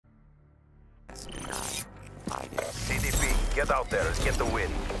CDP, get out there. Let's get the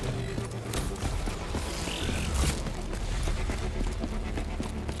win.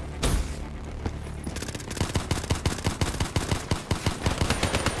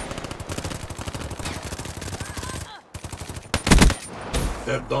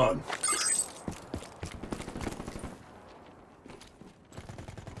 They're done.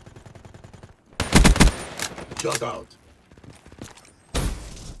 Shut out.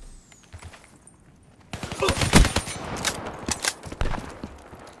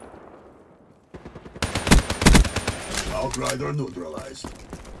 Outrider neutralized.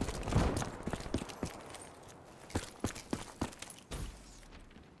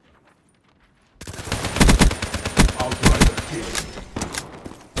 Outrider killed.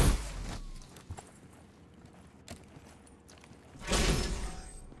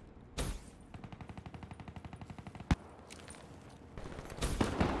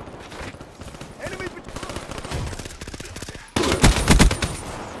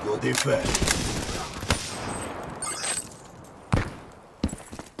 Good defense.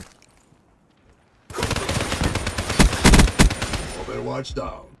 Overwatch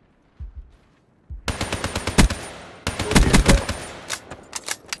down. Good defense.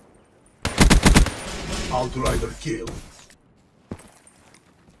 Outrider kill.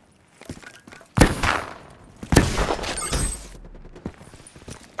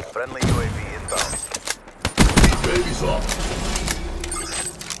 Friendly UAV inbound. Baby's off.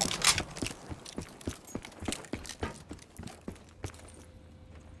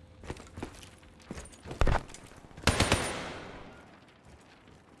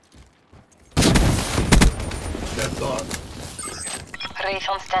 They're done. Wraith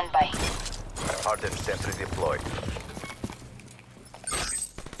on standby. Hardened sentry deployed.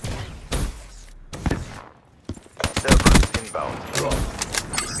 Cerberus inbound. Drop.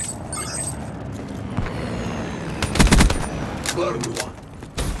 Burn one.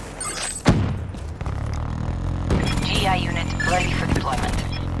 GI unit ready for deployment.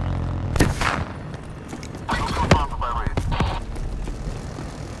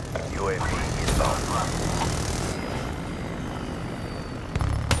 UAV inbound.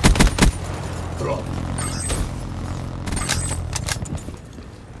 Drop.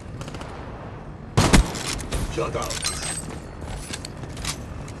 Shut out.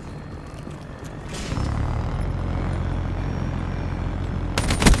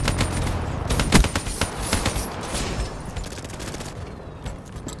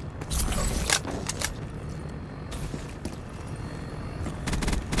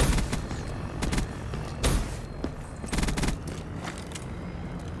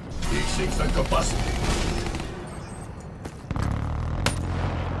 D6 and capacity.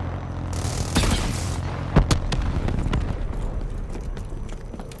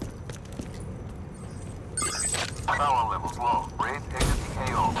 Power levels low. Wraith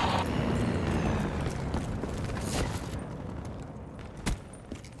exiting AO.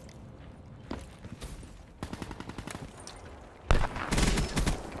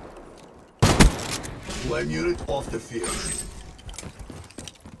 Flame unit off the field.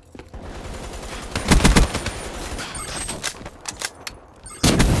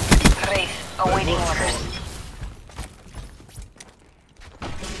 Wraith awaiting orders.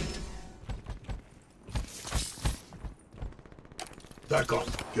 Back up.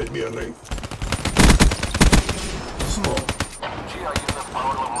 Get me a Wraith. Smoke. GI unit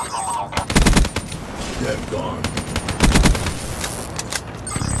power levels nominal. They're gone.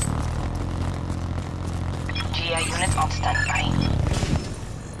 GI unit on standby.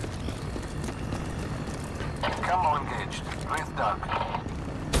 Camo engaged. Wraith dark.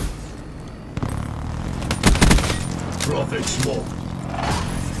 Prophet smoke.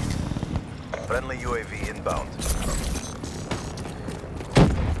 Friendly UAV inbound.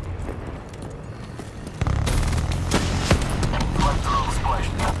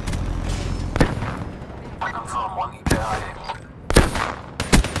 Confirm 1 EKIA.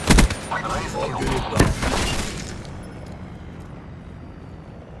 Wraith I'll kill. get it done.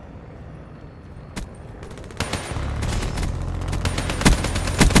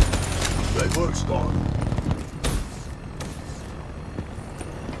 That work's gone.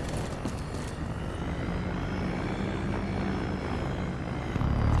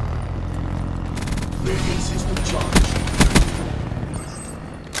 Radiant system charged.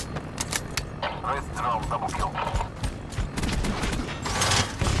 Wraith drone double kill.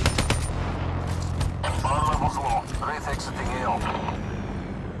 Power levels low. Wraith exiting AO.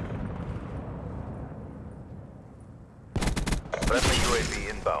 Friendly UAV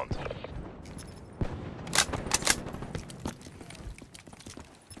inbound.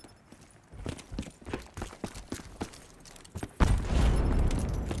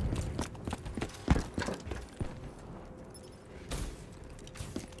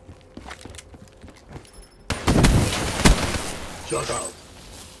 Shut out.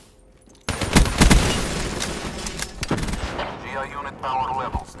 GI unit power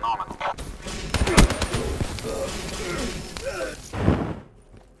levels nominal.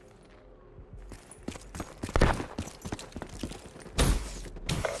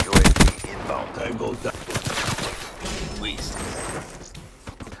 UAV inbound. Tango down. Waste.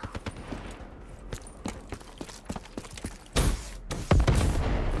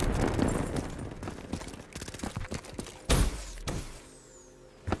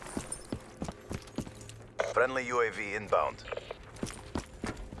 Friendly UAV inbound.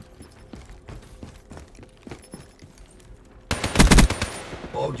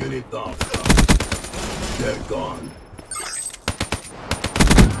 All unit down. They're gone.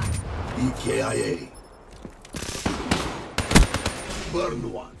 EKIA.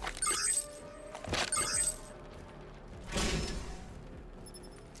 Burn one.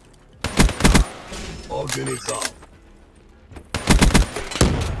 All unit down.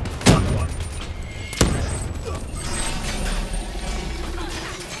 Got one.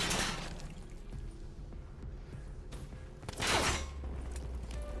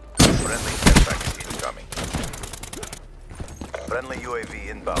 Friendly care package incoming. Friendly UAV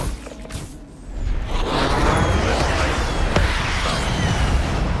inbound.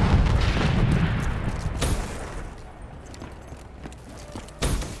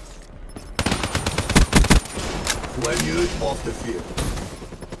 One unit off the field.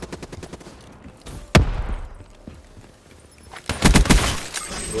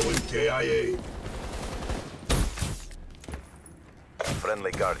 Throwing KIA.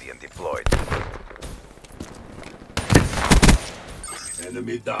 Friendly Guardian deployed.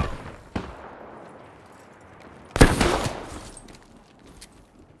 Enemy down.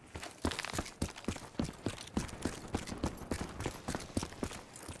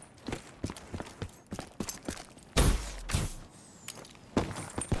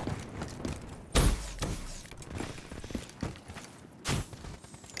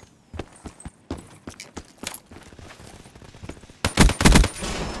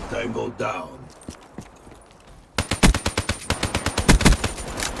 Tango down.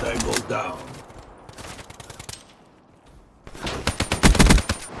 Tango down.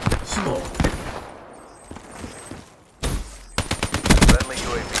 Smoke. Friendly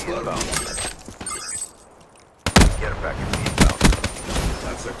UAV inbound. Care package inbound.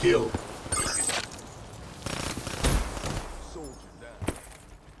 That's a kill.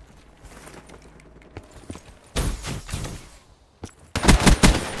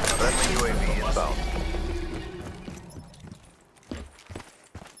 Friendly UAV inbound.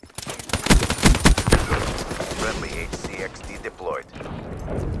 Friendly HCXD deployed.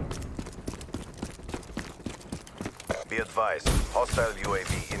 Be advised, hostile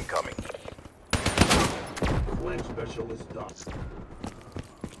UAV incoming. Flank specialist done.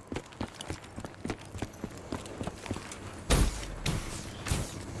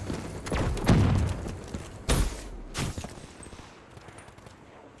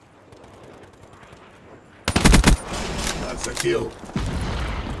 That's a kill.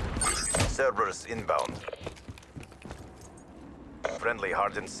 Cerberus inbound. Friendly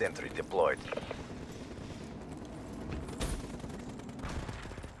hardened sentry deployed.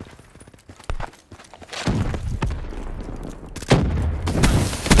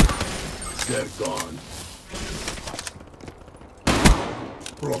 They're gone.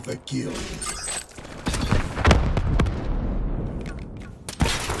 Prophet kill.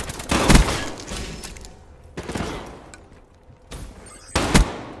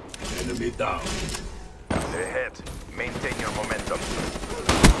 Enemy down. Ahead. Maintain your momentum.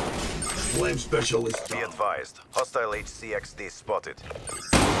 Flame specialist Be down. advised, hostile HCXD spotted.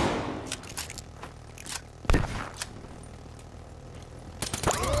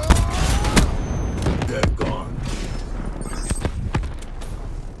 They're gone.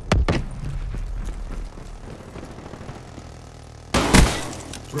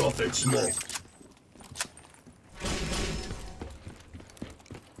 Prophet smoke.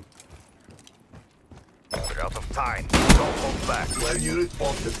 We're out of time. Don't hold back. One unit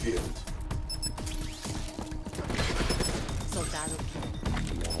off the field. Soldado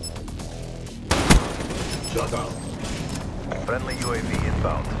Shut out. Friendly UAV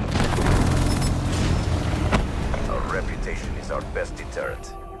inbound. Our reputation is our best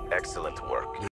deterrent. Excellent work.